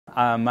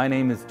My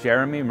name is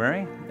Jeremy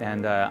Murray,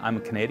 and I'm a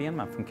Canadian.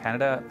 I'm from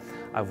Canada.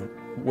 I've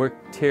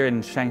worked here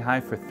in Shanghai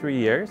for 3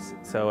 years,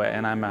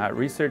 and I'm a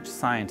research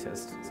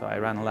scientist. So I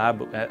run a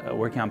lab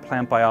working on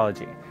plant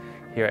biology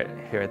here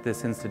at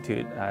this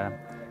institute,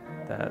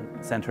 the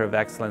Center of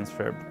Excellence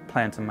for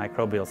Plant and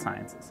Microbial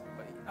Sciences.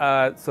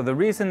 So the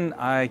reason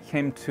I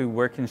came to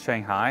work in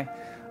Shanghai,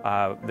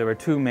 there were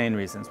two main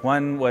reasons.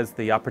 One was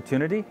the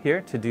opportunity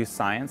here to do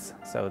science.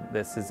 So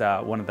this is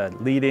one of the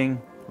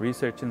leading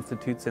research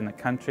institutes in the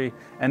country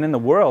and in the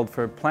world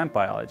for plant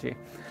biology.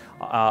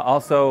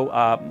 Also,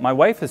 my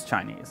wife is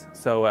Chinese,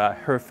 so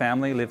her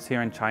family lives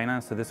here in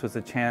China, so this was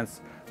a chance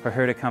for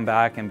her to come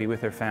back and be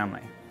with her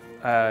family.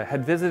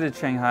 Had visited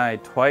Shanghai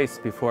twice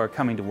before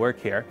coming to work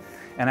here,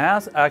 and I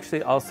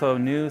actually also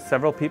knew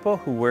several people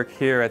who work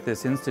here at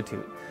this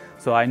institute.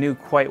 So I knew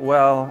quite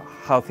well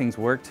how things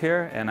worked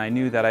here, and I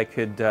knew that I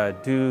could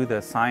do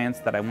the science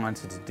that I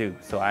wanted to do.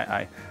 So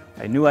I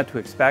knew what to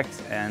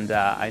expect, and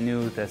I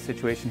knew the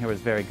situation here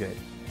was very good.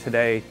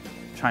 Today,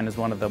 China is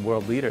one of the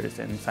world leaders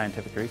in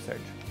scientific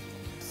research.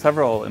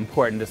 Several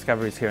important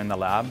discoveries here in the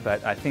lab,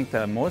 but I think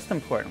the most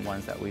important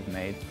ones that we've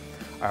made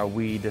are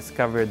we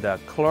discovered the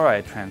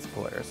chloride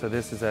transporter. So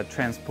this is a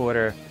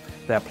transporter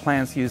that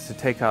plants use to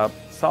take up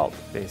salt,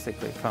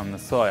 basically, from the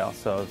soil.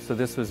 So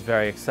this was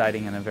very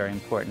exciting and a very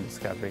important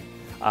discovery.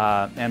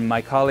 And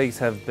my colleagues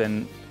have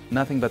been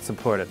nothing but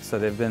supportive. So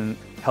they've been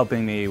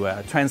helping me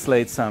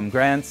translate some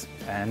grants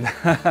and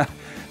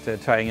to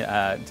try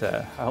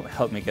to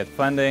help me get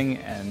funding,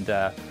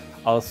 and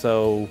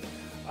also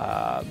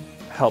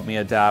help me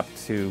adapt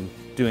to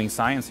doing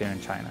science here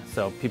in China.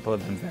 So people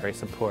have been very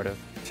supportive.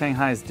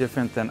 Shanghai is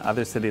different than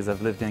other cities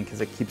I've lived in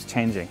because it keeps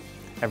changing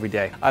every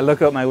day. I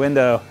look out my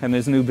window and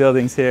there's new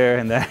buildings here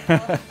and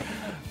there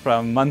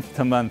from month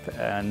to month,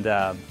 and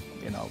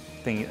you know,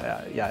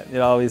 it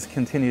always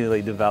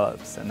continually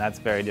develops, and that's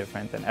very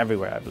different than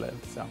everywhere I've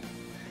lived. So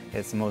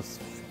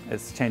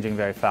it's changing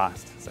very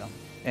fast. So,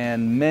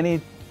 and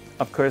many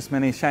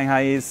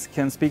Shanghaiese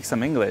can speak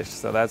some English,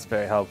 so that's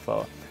very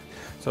helpful.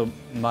 So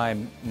my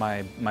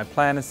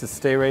plan is to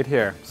stay right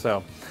here.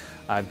 So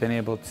I've been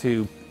able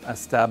to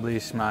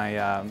establish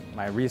my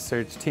my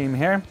research team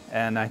here,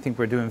 and I think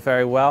we're doing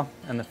very well,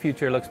 and the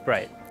future looks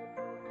bright.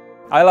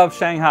 I love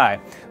Shanghai.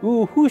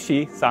 呼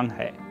吸上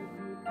海